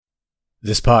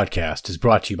This podcast is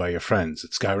brought to you by your friends at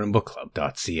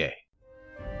SkyrimBookClub.ca.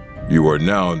 You are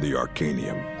now in the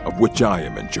Arcanium, of which I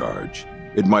am in charge.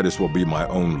 It might as well be my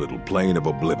own little plane of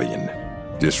oblivion.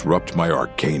 Disrupt my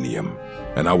Arcanium,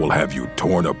 and I will have you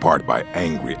torn apart by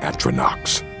angry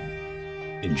Atronachs.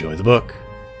 Enjoy the book.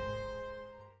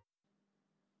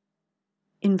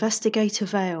 Investigator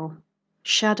Vale,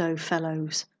 Shadow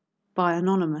Fellows, by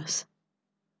Anonymous.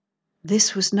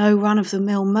 This was no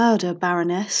run-of-the-mill murder,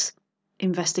 Baroness,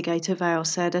 Investigator Vale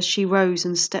said as she rose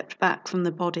and stepped back from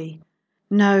the body.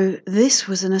 No, this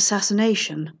was an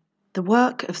assassination, the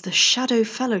work of the Shadow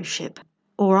Fellowship,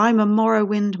 or I'm a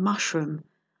Morrowind mushroom.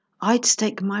 I'd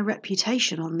stake my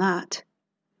reputation on that.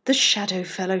 The Shadow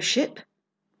Fellowship?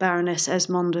 Baroness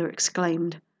Esmonder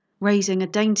exclaimed, raising a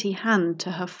dainty hand to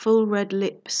her full red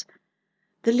lips.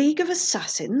 The League of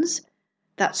Assassins?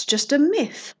 That's just a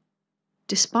myth.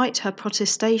 Despite her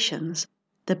protestations,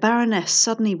 the Baroness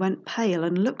suddenly went pale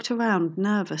and looked around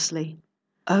nervously.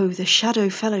 Oh, the Shadow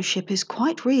Fellowship is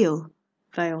quite real,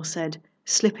 Vale said,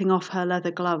 slipping off her leather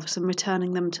gloves and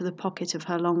returning them to the pocket of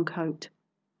her long coat.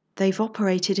 They've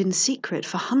operated in secret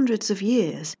for hundreds of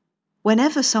years.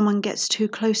 Whenever someone gets too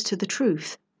close to the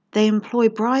truth, they employ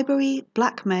bribery,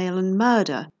 blackmail, and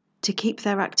murder to keep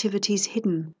their activities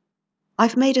hidden.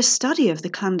 I've made a study of the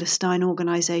clandestine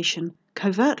organisation,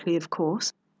 covertly of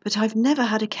course, but I've never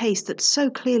had a case that so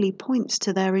clearly points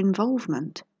to their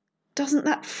involvement. Doesn't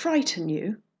that frighten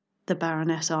you? The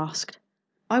Baroness asked.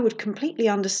 I would completely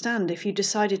understand if you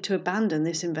decided to abandon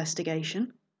this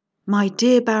investigation. My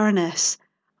dear Baroness,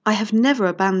 I have never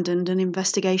abandoned an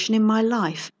investigation in my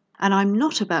life, and I'm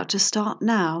not about to start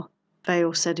now,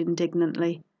 Vale said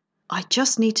indignantly. I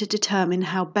just need to determine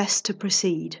how best to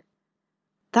proceed.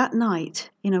 That night,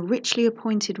 in a richly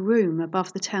appointed room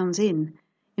above the town's inn,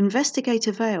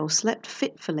 Investigator Vale slept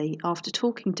fitfully after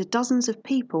talking to dozens of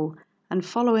people and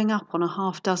following up on a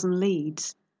half-dozen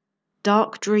leads.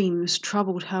 Dark dreams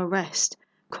troubled her rest,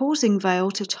 causing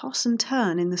Vale to toss and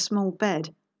turn in the small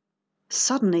bed.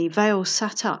 Suddenly Vale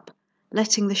sat up,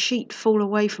 letting the sheet fall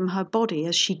away from her body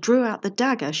as she drew out the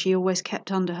dagger she always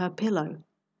kept under her pillow.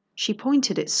 She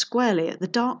pointed it squarely at the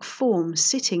dark form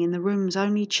sitting in the room's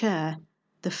only chair.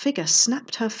 The figure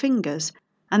snapped her fingers,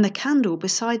 and the candle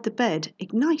beside the bed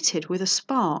ignited with a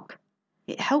spark.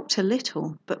 It helped a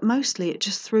little, but mostly it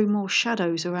just threw more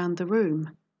shadows around the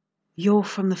room. You're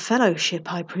from the Fellowship,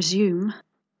 I presume?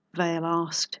 Vale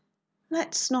asked.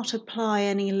 Let's not apply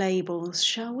any labels,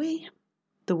 shall we?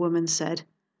 The woman said.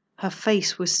 Her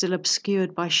face was still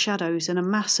obscured by shadows and a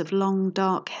mass of long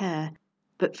dark hair,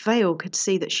 but Vale could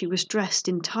see that she was dressed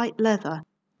in tight leather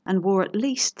and wore at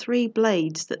least 3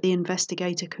 blades that the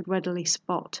investigator could readily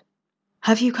spot.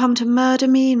 Have you come to murder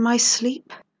me in my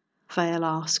sleep? Vale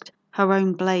asked, her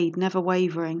own blade never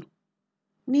wavering.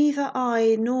 Neither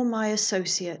I nor my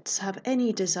associates have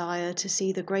any desire to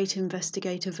see the great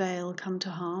Investigator Vale come to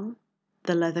harm,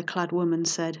 the leather-clad woman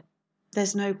said.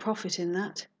 There's no profit in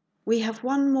that. We have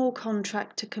one more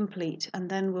contract to complete, and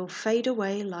then we'll fade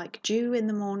away like dew in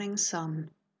the morning sun.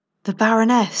 The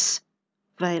Baroness!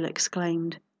 Vale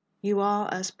exclaimed. You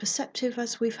are as perceptive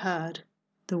as we've heard,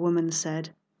 the woman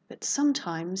said. But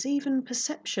sometimes even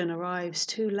perception arrives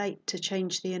too late to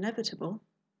change the inevitable.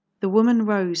 The woman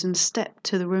rose and stepped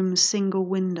to the room's single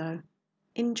window.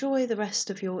 Enjoy the rest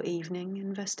of your evening,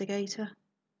 Investigator,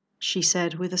 she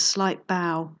said with a slight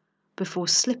bow, before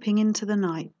slipping into the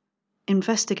night.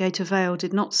 Investigator Vale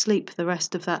did not sleep the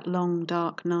rest of that long,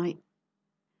 dark night.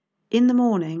 In the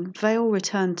morning, Vale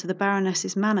returned to the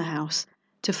Baroness's manor house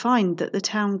to find that the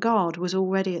town guard was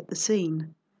already at the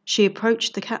scene. She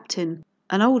approached the captain,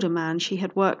 an older man she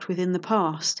had worked with in the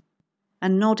past,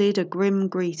 and nodded a grim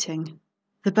greeting.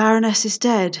 The Baroness is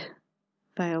dead,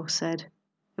 Vale said.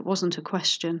 It wasn't a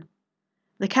question.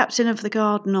 The captain of the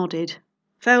guard nodded.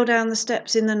 Fell down the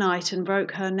steps in the night and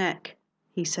broke her neck,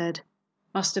 he said.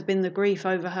 Must have been the grief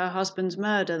over her husband's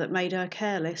murder that made her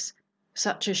careless.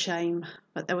 Such a shame,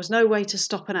 but there was no way to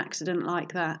stop an accident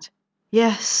like that.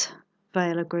 Yes,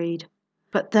 Vale agreed,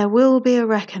 but there will be a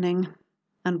reckoning.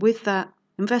 And with that,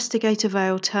 Investigator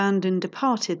Vale turned and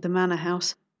departed the manor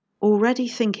house, already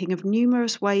thinking of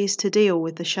numerous ways to deal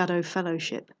with the Shadow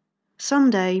Fellowship.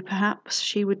 Some day, perhaps,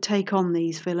 she would take on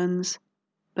these villains,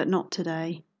 but not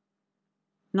today.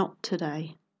 Not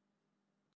today.